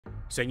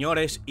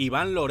Señores,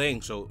 Iván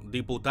Lorenzo,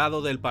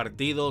 diputado del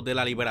Partido de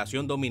la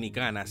Liberación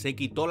Dominicana, se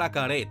quitó la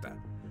careta.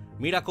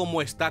 Mira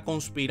cómo está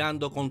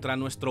conspirando contra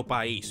nuestro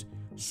país,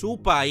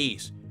 su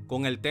país,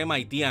 con el tema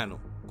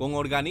haitiano, con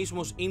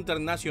organismos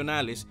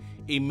internacionales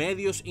y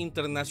medios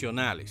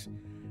internacionales.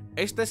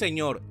 Este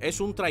señor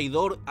es un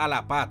traidor a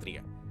la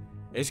patria.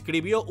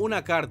 Escribió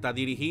una carta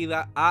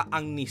dirigida a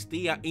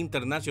Amnistía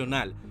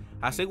Internacional,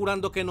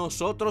 asegurando que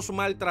nosotros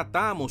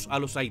maltratamos a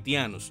los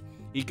haitianos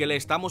y que le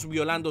estamos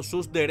violando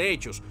sus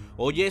derechos.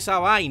 Oye esa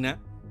vaina.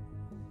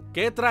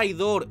 Qué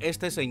traidor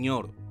este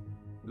señor.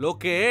 Lo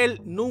que él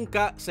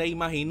nunca se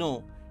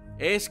imaginó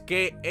es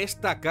que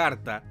esta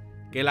carta,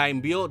 que la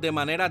envió de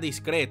manera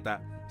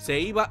discreta,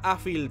 se iba a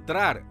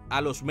filtrar a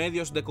los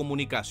medios de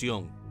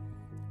comunicación.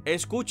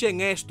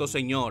 Escuchen esto,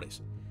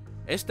 señores.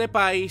 Este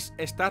país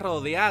está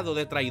rodeado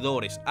de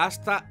traidores,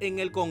 hasta en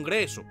el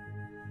Congreso.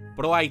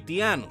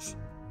 Pro-haitianos.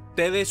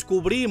 Te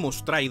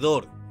descubrimos,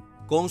 traidor,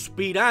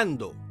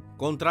 conspirando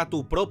contra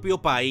tu propio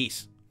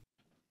país.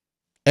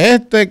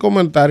 Este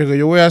comentario que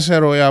yo voy a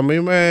hacer hoy, a mí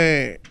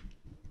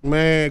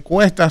me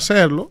cuesta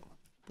hacerlo,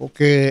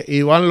 porque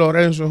Iván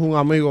Lorenzo es un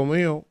amigo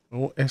mío,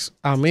 es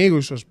amigo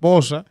y su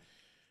esposa,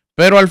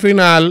 pero al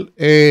final,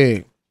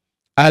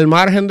 al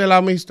margen de la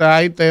amistad,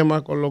 hay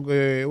temas con los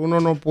que uno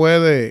no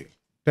puede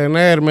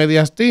tener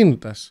medias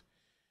tintas.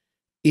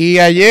 Y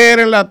ayer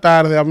en la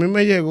tarde a mí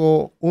me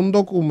llegó un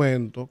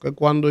documento que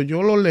cuando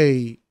yo lo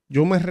leí,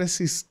 yo me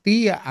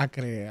resistía a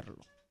creerlo.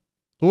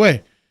 ¿Tú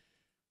ves?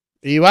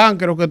 Iván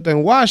creo que está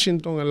en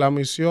Washington, en la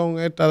misión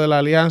esta de la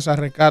Alianza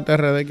Rescate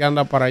RD que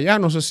anda para allá.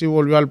 No sé si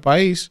volvió al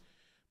país.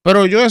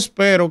 Pero yo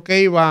espero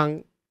que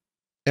Iván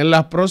en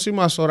las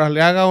próximas horas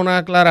le haga una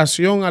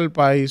aclaración al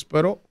país.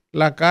 Pero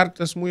la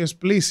carta es muy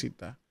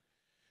explícita.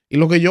 Y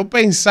lo que yo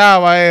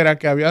pensaba era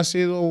que había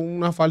sido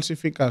una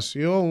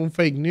falsificación, un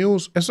fake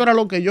news. Eso era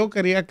lo que yo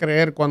quería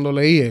creer cuando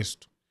leí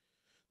esto.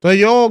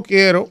 Entonces yo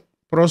quiero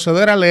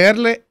proceder a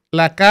leerle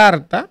la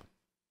carta.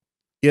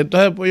 Y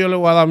entonces después yo le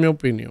voy a dar mi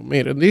opinión.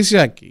 Miren, dice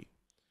aquí.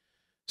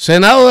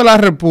 Senado de la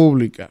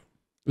República.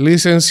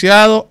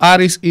 Licenciado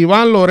Aris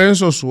Iván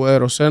Lorenzo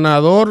Suero,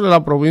 senador de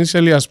la provincia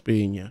de Elías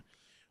Piña.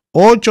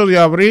 8 de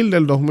abril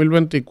del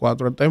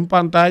 2024. Está en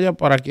pantalla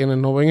para quienes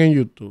no ven en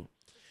YouTube.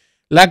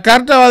 La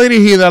carta va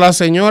dirigida a la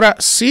señora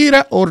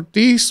Cira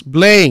Ortiz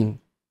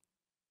Blaine,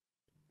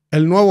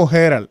 el nuevo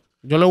Herald.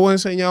 Yo le voy a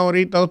enseñar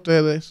ahorita a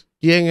ustedes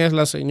quién es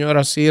la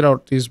señora Cira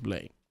Ortiz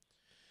Blaine.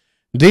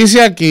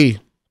 Dice aquí.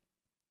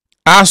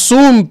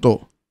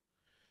 Asunto.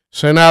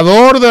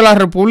 Senador de la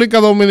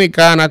República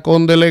Dominicana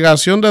con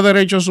delegación de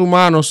derechos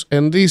humanos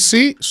en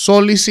DC,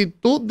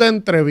 solicitud de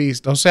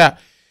entrevista. O sea,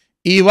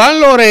 Iván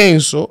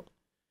Lorenzo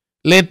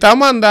le está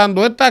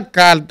mandando esta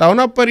carta a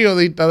una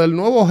periodista del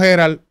Nuevo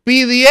Herald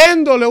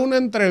pidiéndole una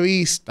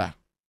entrevista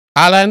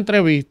a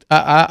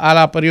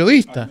la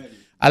periodista,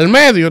 al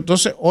medio.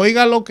 Entonces,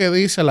 oiga lo que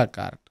dice la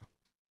carta.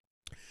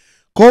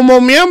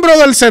 Como miembro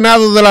del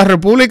Senado de la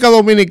República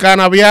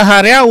Dominicana,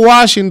 viajaré a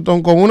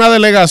Washington con una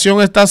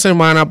delegación esta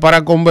semana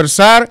para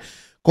conversar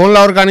con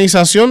la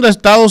Organización de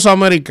Estados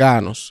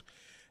Americanos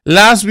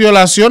las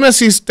violaciones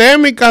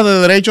sistémicas de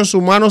derechos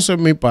humanos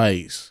en mi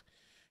país.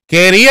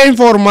 Quería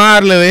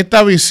informarle de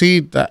esta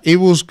visita y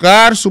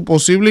buscar su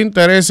posible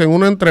interés en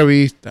una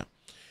entrevista.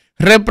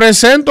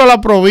 Represento a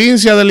la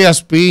provincia de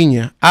Elías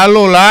Piña a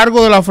lo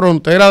largo de la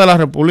frontera de la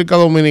República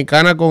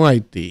Dominicana con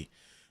Haití.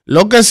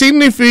 Lo que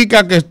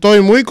significa que estoy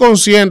muy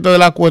consciente de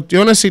las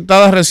cuestiones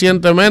citadas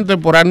recientemente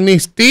por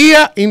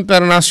Amnistía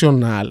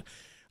Internacional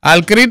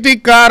al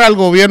criticar al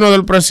gobierno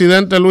del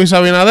presidente Luis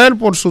Abinader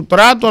por su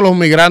trato a los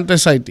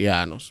migrantes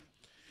haitianos.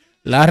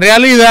 La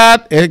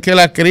realidad es que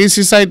la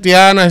crisis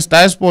haitiana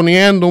está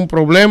exponiendo un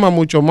problema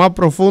mucho más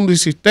profundo y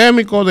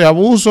sistémico de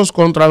abusos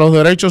contra los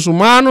derechos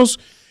humanos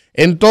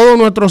en todo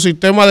nuestro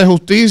sistema de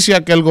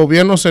justicia que el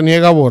gobierno se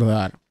niega a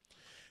abordar.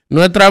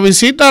 Nuestra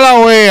visita a la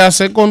OEA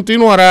se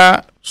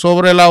continuará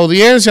sobre la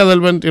audiencia del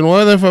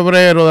 29 de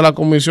febrero de la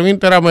Comisión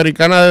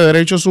Interamericana de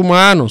Derechos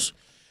Humanos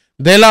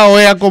de la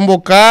OEA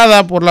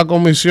convocada por la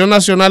Comisión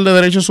Nacional de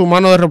Derechos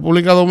Humanos de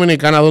República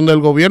Dominicana, donde el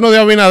gobierno de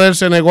Abinader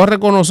se negó a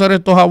reconocer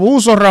estos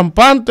abusos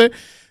rampantes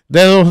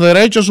de los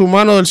derechos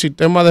humanos del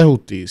sistema de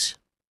justicia.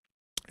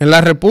 En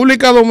la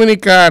República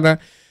Dominicana,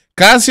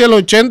 casi el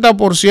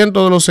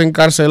 80% de los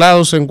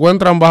encarcelados se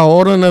encuentran bajo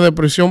órdenes de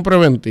prisión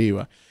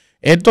preventiva.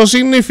 Esto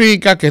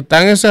significa que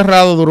están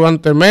encerrados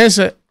durante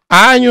meses,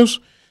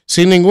 años,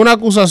 sin ninguna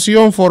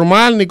acusación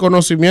formal ni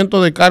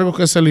conocimiento de cargos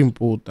que se le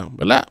imputan,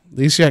 ¿verdad?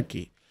 Dice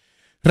aquí.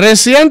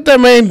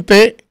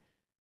 Recientemente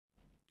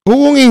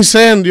hubo un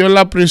incendio en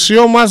la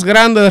prisión más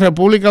grande de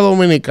República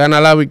Dominicana,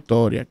 La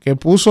Victoria, que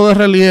puso de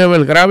relieve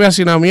el grave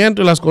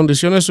hacinamiento y las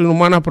condiciones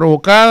inhumanas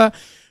provocadas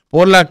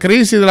por la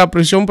crisis de la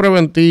prisión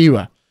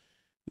preventiva.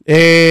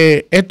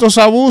 Estos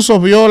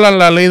abusos violan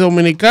la ley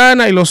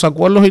dominicana y los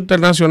acuerdos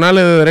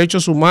internacionales de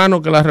derechos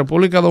humanos que la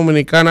República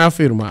Dominicana ha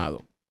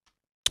firmado.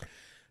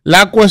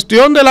 La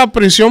cuestión de la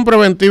prisión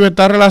preventiva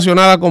está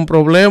relacionada con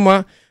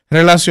problemas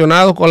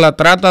relacionados con la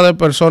trata de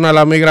personas,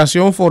 la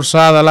migración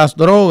forzada, las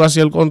drogas y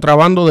el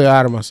contrabando de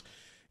armas.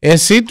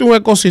 existe un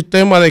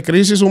ecosistema de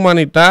crisis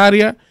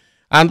humanitaria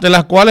ante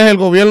las cuales el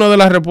gobierno de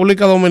la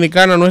República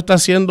Dominicana no está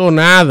haciendo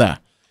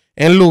nada.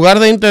 En lugar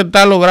de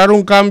intentar lograr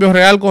un cambio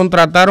real,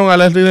 contrataron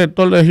al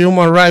exdirector de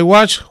Human Rights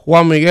Watch,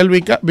 Juan Miguel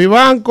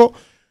Vivanco,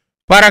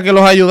 para que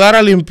los ayudara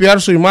a limpiar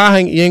su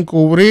imagen y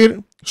encubrir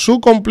su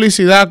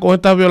complicidad con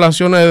estas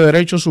violaciones de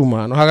derechos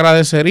humanos.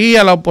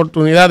 Agradecería la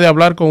oportunidad de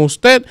hablar con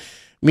usted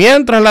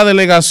mientras la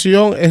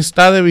delegación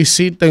está de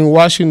visita en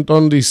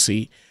Washington,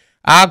 D.C.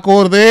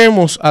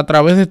 Acordemos a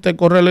través de este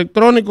correo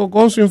electrónico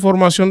con su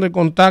información de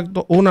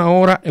contacto una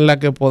hora en la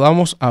que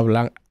podamos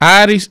hablar.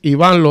 Aris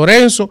Iván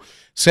Lorenzo,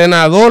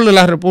 senador de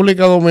la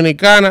República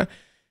Dominicana,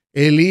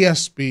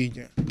 Elías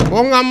Piña.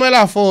 Pónganme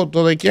la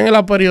foto de quién es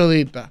la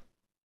periodista.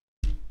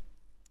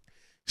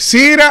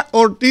 Cira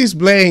Ortiz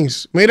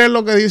Blaines. Miren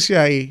lo que dice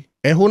ahí.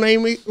 Es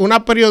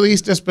una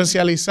periodista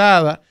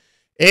especializada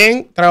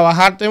en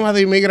trabajar temas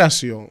de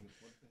inmigración.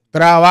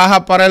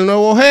 Trabaja para el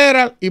Nuevo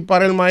Herald y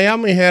para el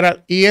Miami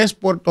Herald y es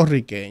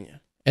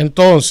puertorriqueña.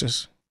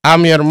 Entonces, a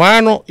mi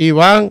hermano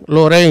Iván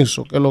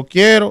Lorenzo, que lo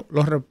quiero,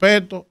 lo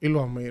respeto y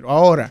lo admiro.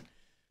 Ahora,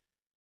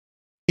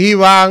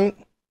 Iván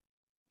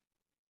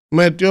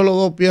metió los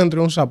dos pies entre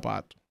un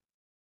zapato.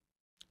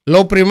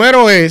 Lo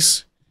primero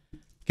es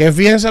que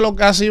fíjense lo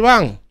que hace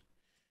Iván.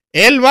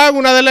 Él va en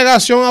una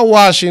delegación a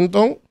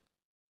Washington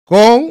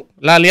con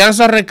la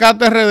Alianza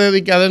Rescate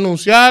RD a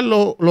denunciar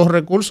los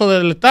recursos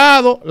del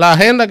Estado, la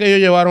agenda que ellos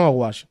llevaron a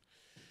Washington.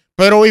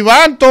 Pero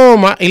Iván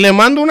toma y le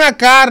manda una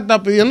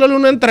carta pidiéndole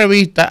una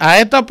entrevista a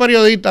esta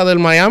periodista del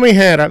Miami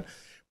Herald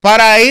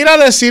para ir a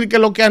decir que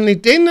lo que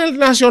Amnistía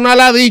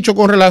Internacional ha dicho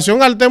con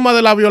relación al tema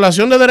de la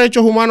violación de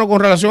derechos humanos con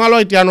relación a los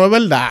haitianos es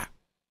verdad.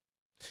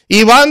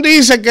 Iván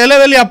dice que él es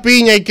de Elías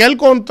Piña y que él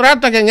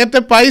contrata que en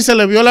este país se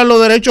le violan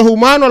los derechos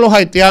humanos a los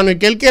haitianos y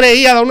que él quiere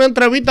ir a dar una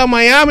entrevista a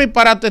Miami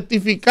para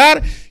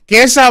testificar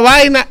que esa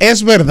vaina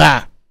es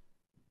verdad.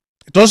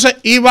 Entonces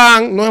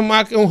Iván no es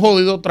más que un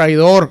jodido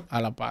traidor a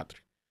la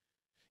patria.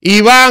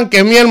 Iván, que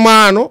es mi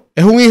hermano,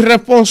 es un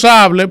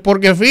irresponsable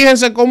porque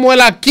fíjense cómo él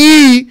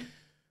aquí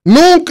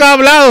nunca ha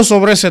hablado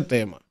sobre ese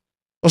tema.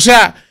 O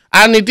sea,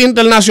 Amnistía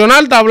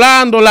Internacional está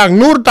hablando, la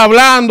ACNUR está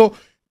hablando.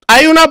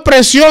 Hay una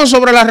presión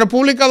sobre la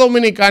República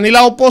Dominicana y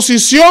la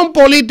oposición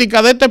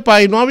política de este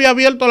país no había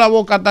abierto la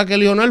boca hasta que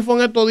Lionel fue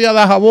en estos días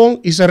de jabón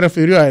y se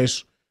refirió a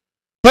eso.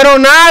 Pero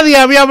nadie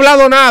había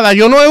hablado nada.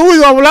 Yo no he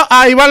oído hablar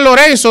a Iván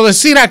Lorenzo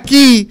decir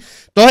aquí.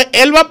 Entonces,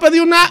 él va a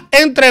pedir una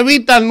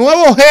entrevista al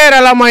Nuevo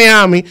Herald a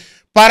Miami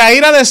para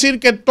ir a decir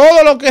que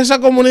todo lo que esa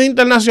comunidad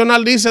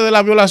internacional dice de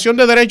la violación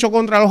de derechos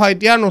contra los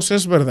haitianos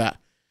es verdad.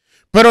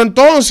 Pero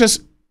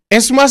entonces,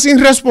 es más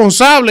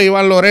irresponsable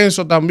Iván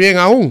Lorenzo también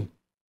aún.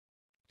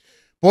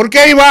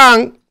 Porque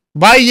Iván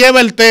va y lleva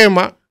el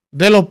tema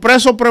de los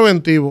presos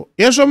preventivos.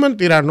 Y eso es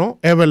mentira, ¿no?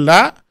 Es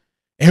verdad.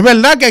 Es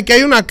verdad que aquí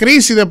hay una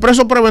crisis de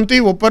presos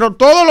preventivos, pero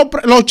todos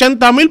los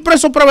 80,000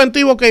 presos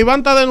preventivos que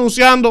Iván está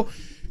denunciando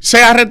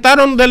se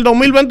arrestaron del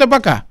 2020 para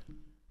acá.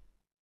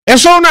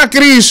 Eso es una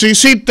crisis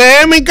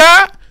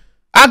sistémica.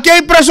 Aquí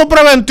hay presos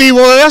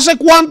preventivos desde hace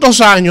cuántos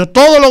años.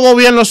 Todos los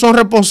gobiernos son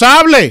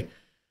responsables.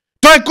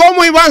 Entonces,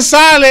 ¿cómo Iván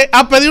sale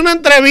a pedir una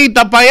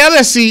entrevista para ir a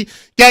decir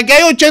que aquí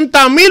hay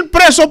 80,000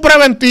 presos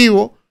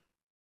preventivos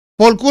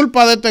por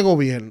culpa de este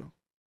gobierno?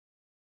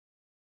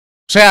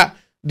 O sea,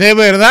 de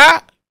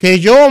verdad que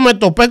yo me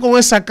topé con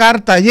esa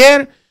carta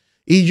ayer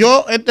y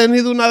yo he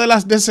tenido una de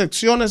las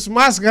decepciones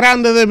más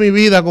grandes de mi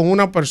vida con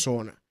una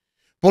persona.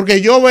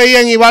 Porque yo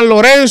veía en Iván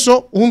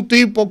Lorenzo un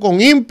tipo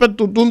con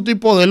ímpetu, un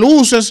tipo de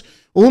luces,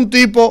 un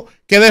tipo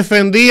que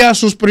defendía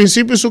sus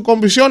principios y sus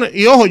convicciones.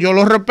 Y ojo, yo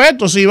lo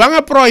respeto. Si Iván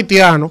es pro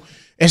haitiano,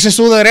 ese es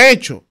su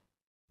derecho.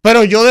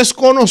 Pero yo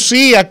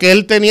desconocía que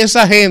él tenía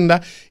esa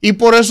agenda y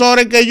por eso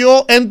ahora es que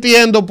yo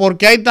entiendo por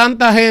qué hay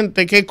tanta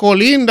gente que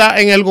colinda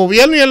en el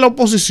gobierno y en la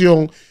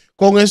oposición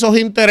con esos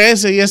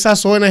intereses y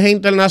esas ONG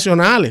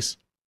internacionales.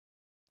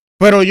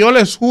 Pero yo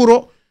les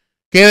juro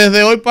que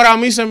desde hoy para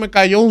mí se me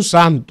cayó un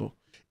santo.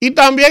 Y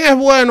también es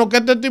bueno que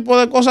este tipo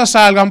de cosas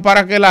salgan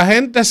para que la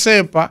gente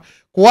sepa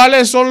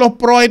cuáles son los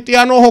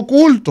pro-haitianos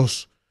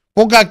ocultos.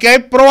 Porque aquí hay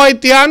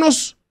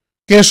pro-haitianos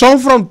que son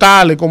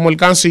frontales, como el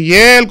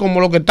canciller, como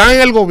los que están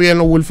en el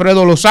gobierno,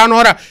 Wilfredo Lozano.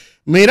 Ahora,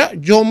 mira,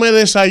 yo me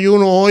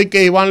desayuno hoy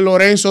que Iván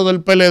Lorenzo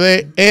del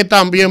PLD es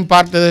también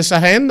parte de esa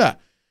agenda.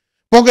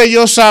 Porque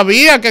yo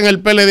sabía que en el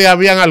PLD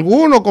habían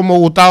algunos, como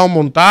Gustavo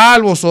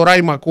Montalvo,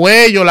 Zoraima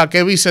Cuello, la que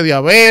es vice de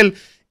Abel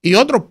y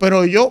otros,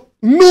 pero yo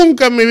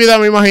nunca en mi vida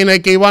me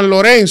imaginé que Iván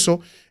Lorenzo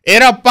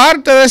era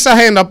parte de esa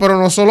agenda, pero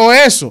no solo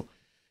eso,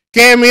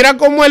 que mira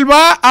cómo él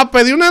va a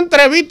pedir una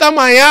entrevista a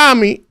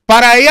Miami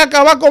para ir a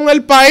acabar con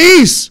el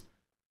país.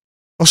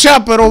 O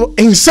sea, pero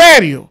en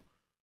serio.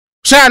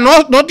 O sea,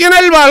 no tiene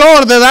el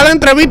valor de dar la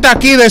entrevista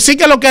aquí, decir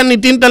que lo que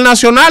Amnistía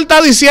Internacional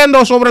está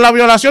diciendo sobre la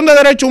violación de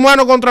derechos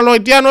humanos contra los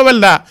haitianos es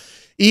verdad.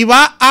 Y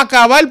va a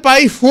acabar el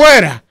país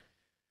fuera.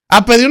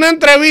 A pedir una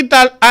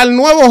entrevista al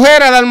Nuevo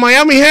Herald, al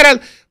Miami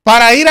Herald,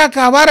 para ir a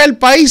acabar el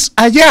país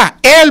allá.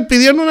 Él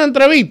pidiendo una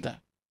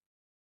entrevista.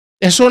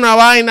 Es una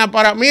vaina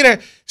para... Mire,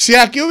 si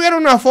aquí hubiera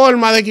una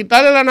forma de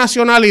quitarle la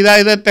nacionalidad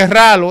y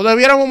desterrarlo,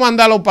 debiéramos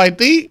mandarlo para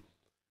Haití.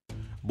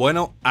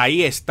 Bueno,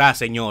 ahí está,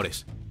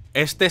 señores.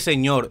 Este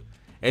señor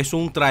es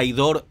un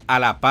traidor a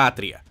la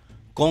patria,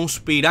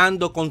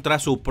 conspirando contra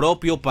su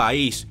propio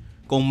país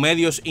con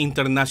medios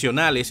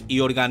internacionales y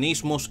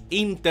organismos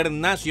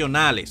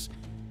internacionales.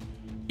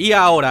 Y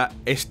ahora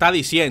está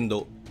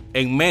diciendo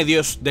en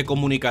medios de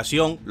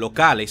comunicación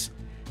locales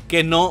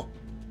que no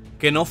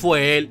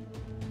fue él,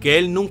 que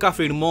él nunca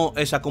firmó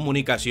esa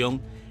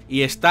comunicación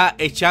y está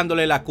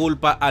echándole la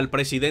culpa al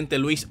presidente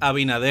Luis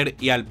Abinader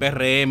y al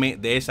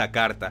PRM de esa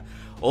carta.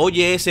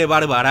 Oye ese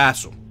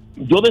barbarazo.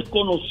 Yo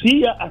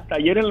desconocía hasta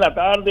ayer en la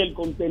tarde el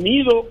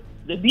contenido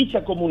de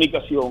dicha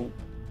comunicación.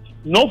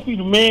 No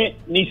firmé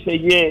ni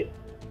sellé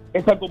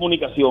esa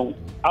comunicación.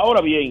 Ahora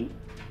bien,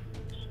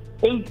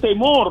 el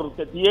temor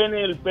que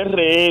tiene el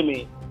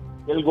PRM,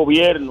 el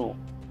gobierno,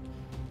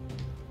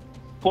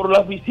 por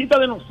las visitas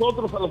de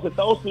nosotros a los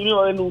Estados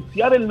Unidos a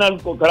denunciar el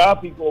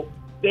narcotráfico,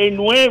 de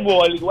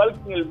nuevo, al igual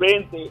que en el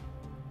 20,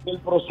 el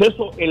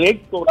proceso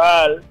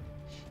electoral,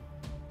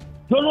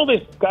 yo no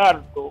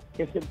descarto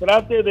que se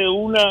trate de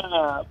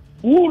una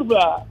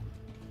burda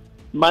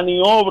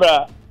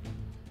maniobra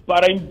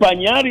para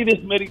empañar y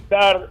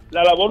desmeritar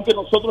la labor que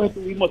nosotros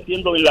estuvimos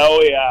haciendo en la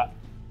OEA.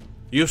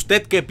 ¿Y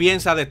usted qué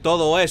piensa de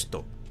todo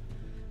esto?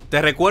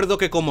 Te recuerdo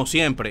que, como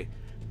siempre,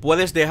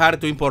 puedes dejar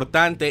tu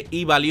importante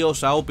y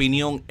valiosa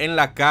opinión en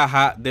la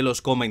caja de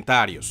los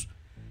comentarios.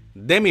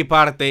 De mi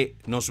parte,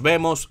 nos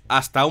vemos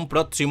hasta un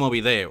próximo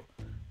video.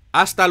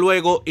 Hasta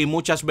luego y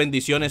muchas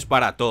bendiciones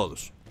para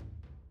todos.